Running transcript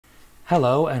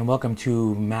Hello and welcome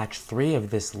to match 3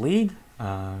 of this league.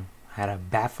 Had a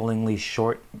bafflingly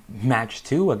short match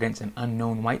 2 against an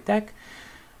unknown white deck,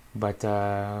 but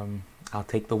I'll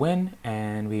take the win,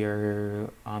 and we are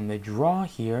on the draw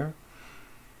here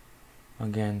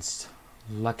against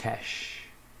Lakesh.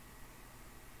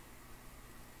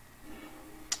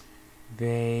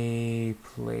 They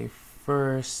play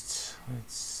first.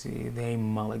 Let's see, they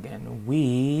mulligan.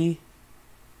 We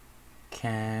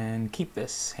can keep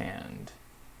this hand.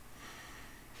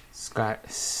 It's got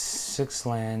 6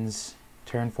 lands,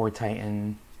 turn 4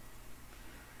 Titan.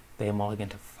 They mulligan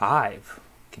to 5.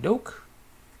 Okey-doke.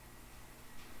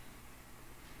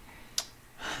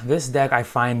 This deck I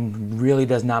find really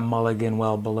does not mulligan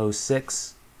well below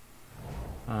 6.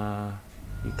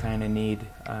 You kind of need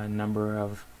a number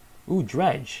of... Ooh,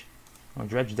 Dredge. Well,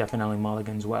 Dredge definitely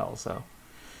mulligans well, so...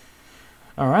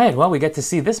 Alright, well, we get to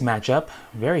see this matchup.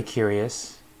 Very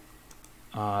curious.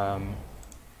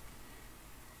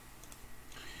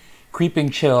 Creeping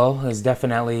Chill is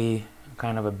definitely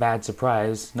kind of a bad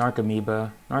surprise.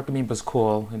 Narcomoeba. Narcomoeba's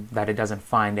cool that it doesn't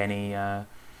find any,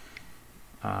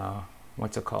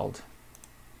 what's it called?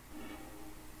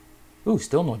 Ooh,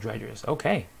 still no Dredgers.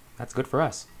 Okay, that's good for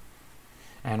us.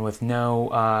 And with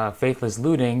no Faithless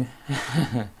Looting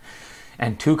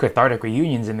and 2 Cathartic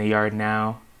Reunions in the yard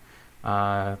now,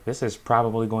 this is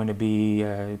probably going to be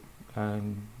a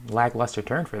lackluster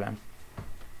turn for them.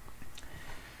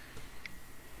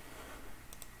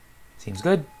 Seems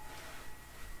good.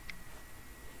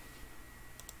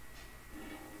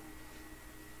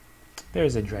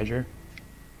 There's a Dredger.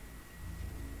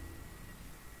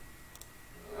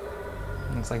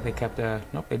 Looks like they kept a...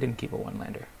 Nope, they didn't keep a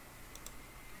 1-lander.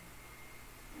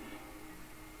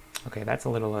 Okay, that's a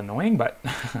little annoying, but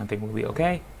I think we'll be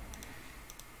okay.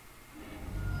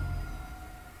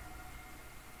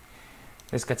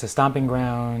 This gets a Stomping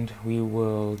Ground. We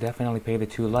will definitely pay the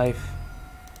 2 life.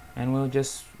 And we'll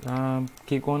just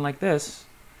keep going like this.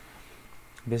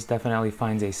 This definitely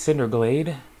finds a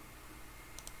Cinderglade.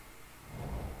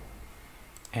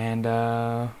 And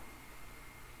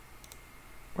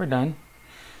we're done.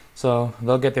 So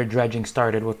they'll get their dredging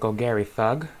started with Golgari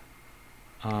Thug.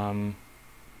 We'll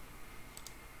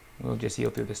just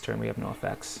yield through this turn. We have no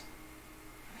effects.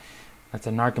 That's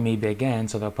a Narcomoeba again,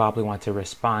 so they'll probably want to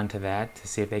respond to that to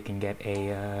see if they can get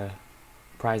a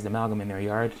prized amalgam in their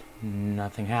yard.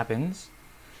 Nothing happens.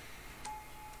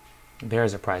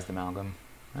 There's a prized amalgam.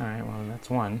 Alright, well, that's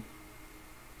one.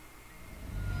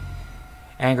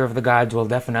 Anger of the Gods will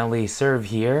definitely serve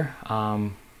here,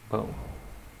 but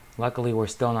luckily we're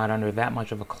still not under that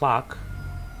much of a clock.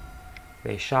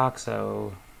 They shock,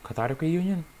 so Cathartic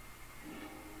Reunion?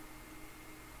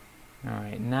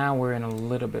 Alright, now we're in a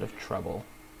little bit of trouble.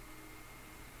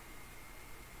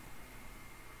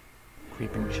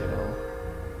 Creeping Chill.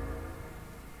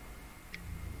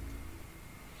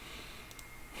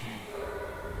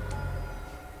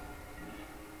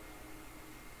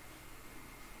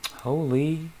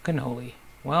 Holy cannoli.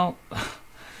 Well,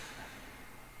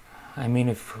 I mean,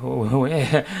 if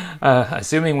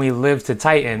assuming we live to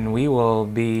Titan, we will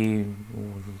be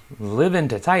living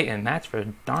to Titan. That's for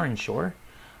darn sure.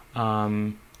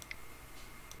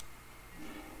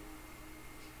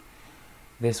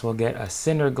 This will get a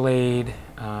Cinderglade.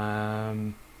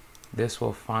 This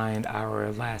will find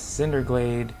our last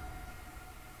Cinderglade.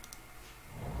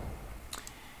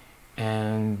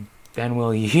 And then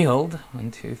we'll yield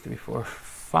 1, 2, 3, 4,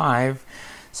 5.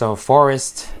 So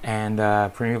Forest and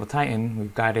Primeval Titan,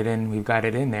 we've got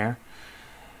it in there.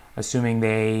 Assuming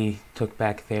they took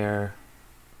back their...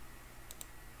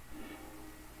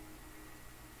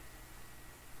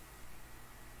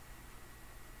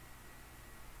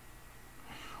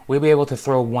 We'll be able to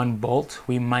throw 1 bolt.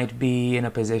 We might be in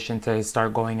a position to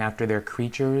start going after their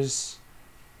creatures.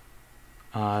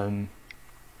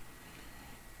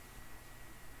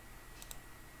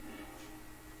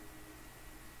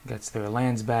 Gets their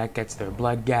lands back, gets their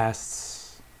blood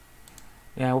ghasts.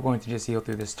 Yeah, we're going to just yield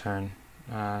through this turn.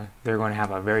 They're going to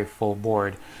have a very full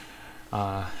board.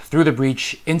 Through the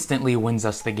Breach instantly wins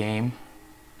us the game.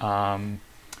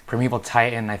 Primeval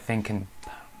Titan, I think, can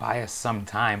buy us some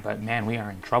time, but man, we are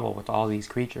in trouble with all these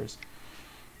creatures.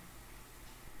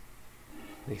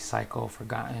 They cycle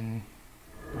Forgotten.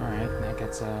 Alright, that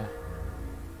gets a...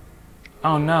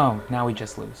 Oh no, now we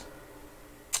just lose.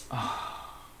 Oh.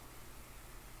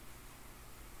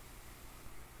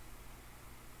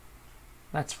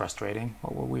 That's frustrating.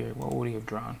 What would we have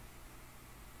drawn?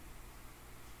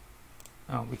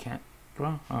 Oh, we can't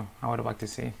draw? Oh, I would have liked to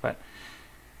see, but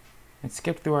it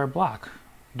skipped through our block.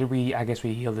 Did we? I guess we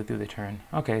yielded through the turn.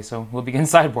 Okay, so we'll begin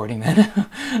sideboarding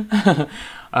then.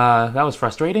 That was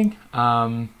frustrating.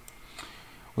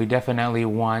 We definitely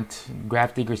want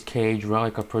Grafdigger's Cage,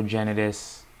 Relic of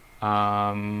Progenitus,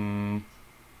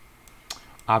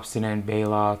 Obstinate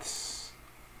Baloths.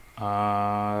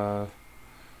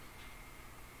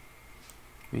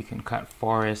 We can cut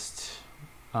Forest.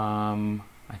 I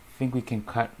think we can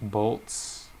cut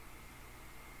Bolts.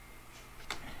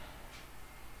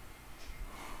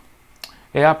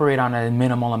 They operate on a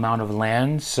minimal amount of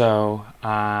land, so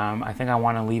I think I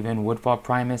want to leave in Woodfall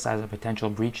Primus as a potential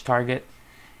breach target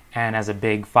and as a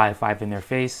big 5/5 in their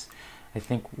face. I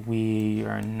think we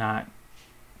are not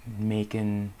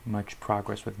making much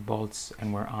progress with bolts,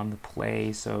 and we're on the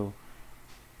play, so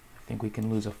I think we can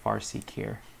lose a Farseek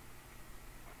here.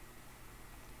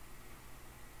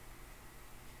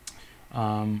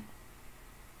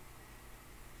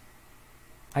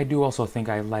 I do also think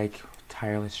I like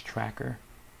Tireless Tracker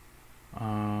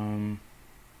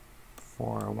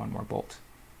for one more bolt,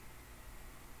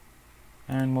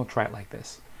 and we'll try it like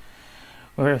this.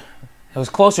 It was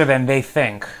closer than they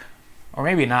think, or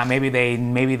maybe not. Maybe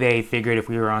they figured if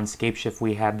we were on Scape Shift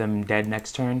we had them dead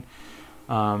next turn.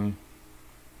 Oh,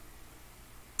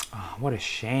 what a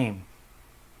shame.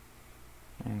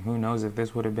 And who knows if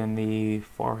this would have been the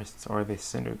Forests or the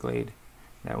Cinderglade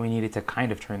that we needed to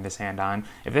kind of turn this hand on.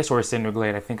 If this were a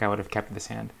Cinderglade, I think I would have kept this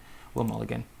hand. We'll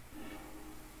mulligan.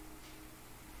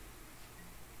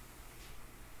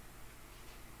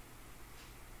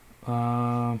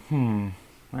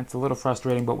 That's a little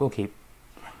frustrating, but we'll keep.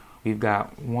 We've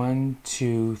got 1,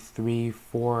 2, 3,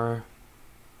 4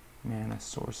 mana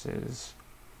sources.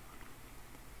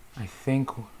 I think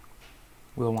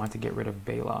we'll want to get rid of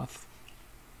Baloth.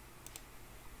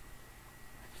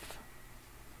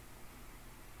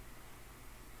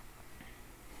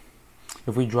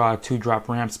 If we draw a 2-drop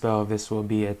ramp spell, this will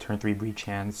be a turn 3 breach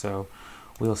hand. So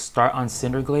we'll start on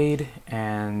Cinderglade,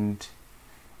 and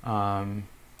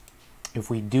if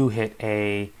we do hit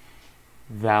a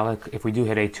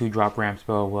 2-drop ramp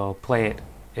spell, we'll play it.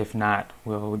 If not,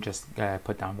 we'll just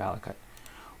put down Valakut.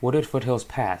 Wooded Foothills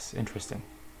Pass. Interesting.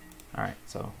 All right,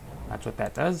 so that's what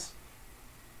that does.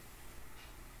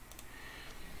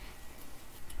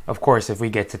 Of course, if we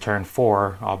get to turn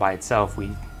 4 all by itself,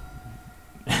 we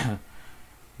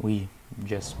we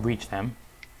just breach them.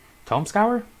 Tome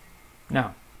Scour?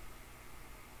 No.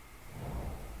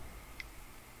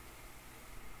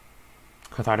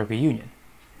 Cathartic Reunion.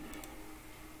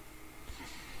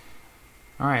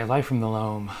 Alright, Life from the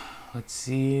Loam. Let's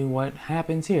see what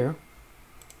happens here.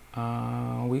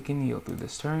 We can yield through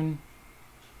this turn.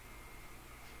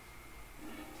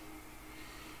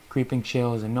 Creeping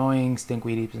Chill is annoying.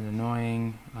 Stinkweed Heap is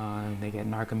annoying. They get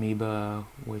Narcomoeba,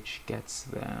 which gets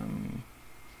them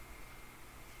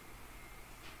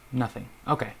nothing.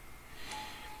 Okay.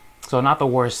 So not the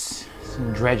worst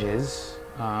dredges.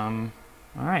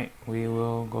 Alright, we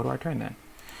will go to our turn then.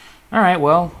 Alright,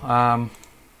 well,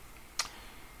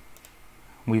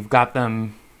 we've got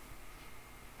them...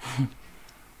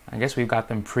 I guess we've got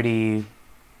them pretty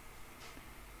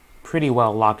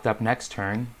well locked up next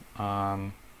turn.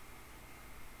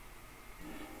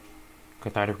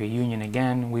 Cathartic Reunion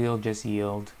again, we'll just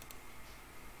yield.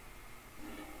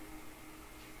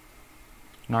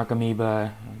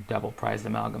 Narcomoeba, double prized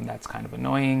amalgam, that's kind of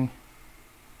annoying.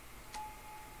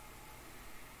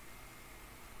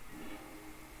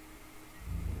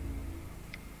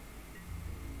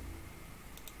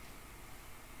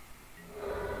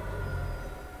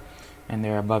 And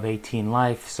they're above 18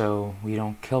 life, so we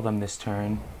don't kill them this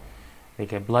turn. They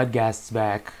get Bloodghasts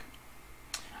back.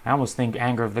 I almost think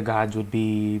Anger of the Gods would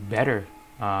be better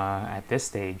at this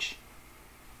stage.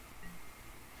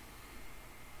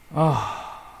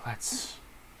 Oh, that's...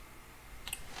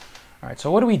 Alright,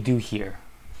 so what do we do here?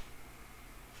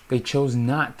 They chose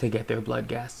not to get their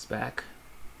Bloodghasts back.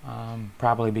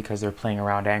 Probably because they're playing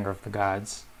around Anger of the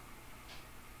Gods.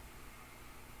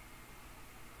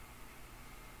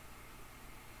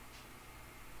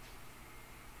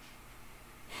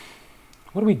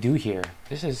 What do we do here?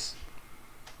 This is...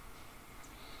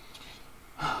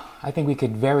 I think we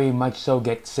could very much so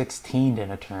get 16'd in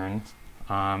a turn.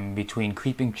 Between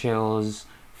Creeping Chills,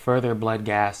 further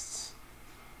Bloodghasts,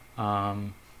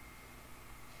 like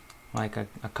a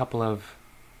couple of...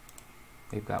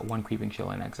 They've got 1 Creeping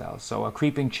Chill in exile. So a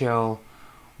Creeping Chill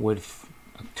would...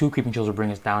 2 Creeping Chills would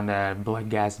bring us down to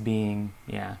Bloodghast being...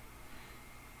 Yeah.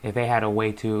 If they had a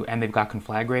way to... And they've got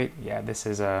Conflagrate. Yeah, this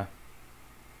is a...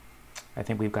 I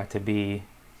think we've got to be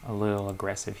a little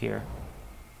aggressive here.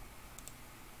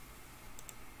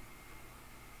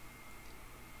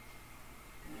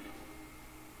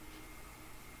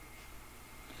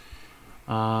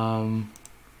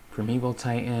 Primeval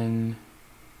Titan,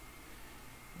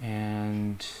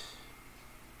 and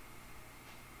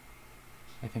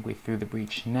I think we threw the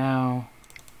breach now.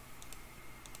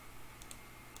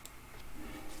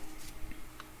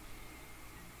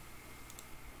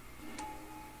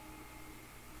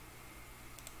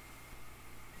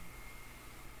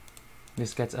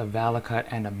 This gets a Valakut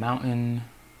and a mountain.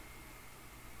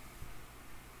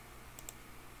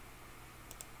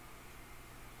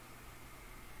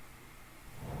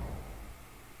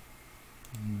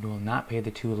 Will not pay the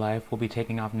 2 life. We'll be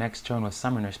taking off next turn with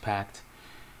Summoner's Pact.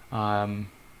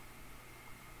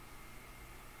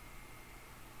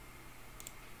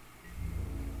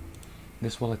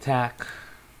 This will attack.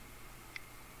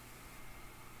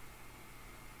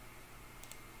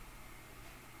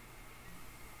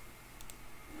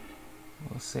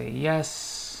 We'll say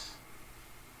yes.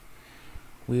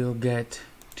 We'll get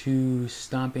 2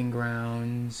 Stomping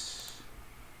Grounds.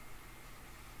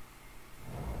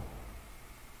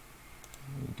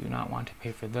 We do not want to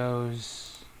pay for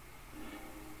those.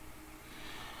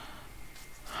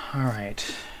 All right.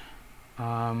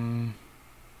 I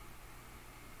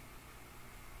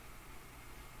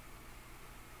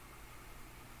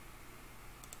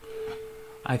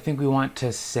think we want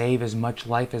to save as much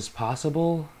life as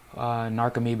possible.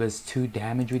 Narcomoeba's 2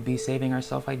 damage we'd be saving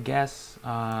ourselves, I guess.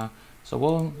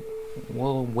 So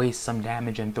we'll waste some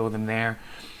damage and throw them there.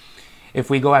 If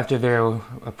we go after their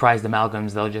prized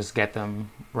amalgams, they'll just get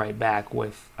them right back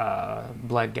with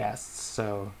blood ghasts.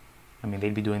 So, I mean,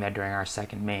 they'd be doing that during our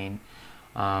second main.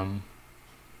 At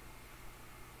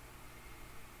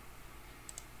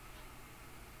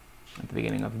the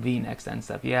beginning of the next end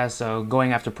step. Yeah, so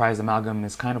going after prized amalgam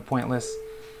is kind of pointless.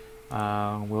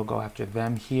 We'll go after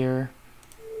them here.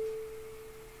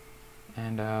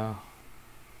 And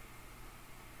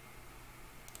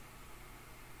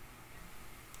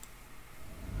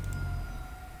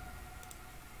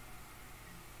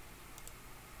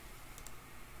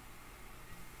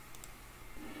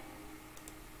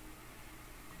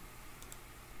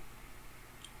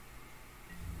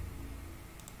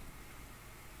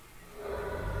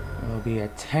it'll be a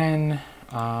 10.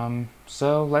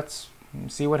 So let's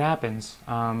see what happens.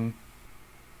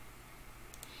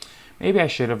 Maybe I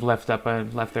should have left their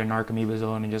Narcomoeba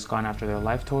zone and just gone after their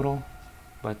life total.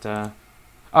 But oh,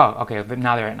 okay, but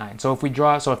now they're at 9. So if we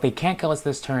draw, so if they can't kill us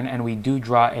this turn and we do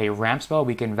draw a ramp spell,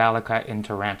 we can Valakut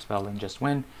into ramp spell and just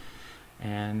win.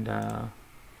 And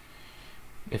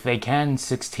if they can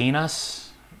 16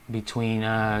 us between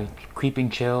creeping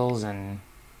chills and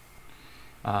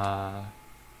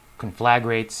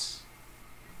conflagrates,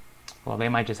 well, they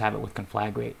might just have it with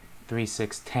conflagrate. 3,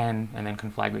 6, 10, and then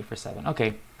conflagrate for 7.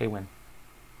 Okay, they win.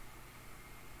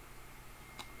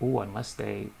 Ooh, unless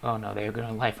they... Oh no, they're going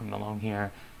to life from the loan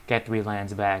here, get 3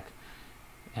 lands back,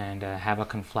 and have a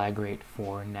conflagrate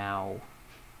for now.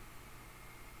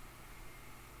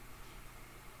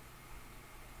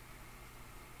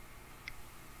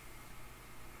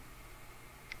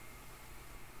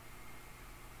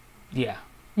 Yeah.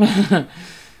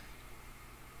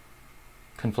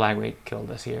 Conflagrate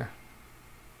killed us here.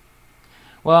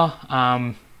 Well,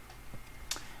 I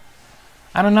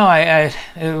don't know.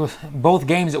 Both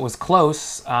games it was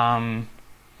close. I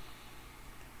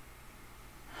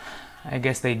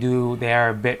guess they are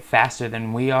a bit faster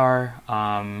than we are.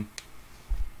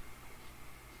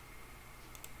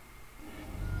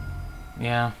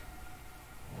 Yeah.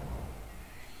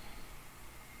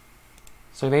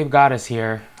 So they've got us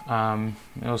here. It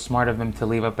was smart of them to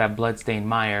leave up that Bloodstained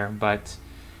Mire, but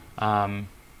I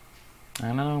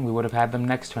don't know, we would have had them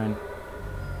next turn.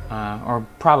 Or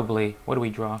probably, what do we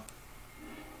draw?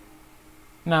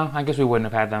 No, I guess we wouldn't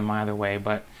have had them either way,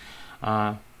 but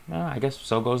I guess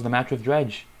so goes the match with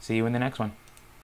Dredge. See you in the next one.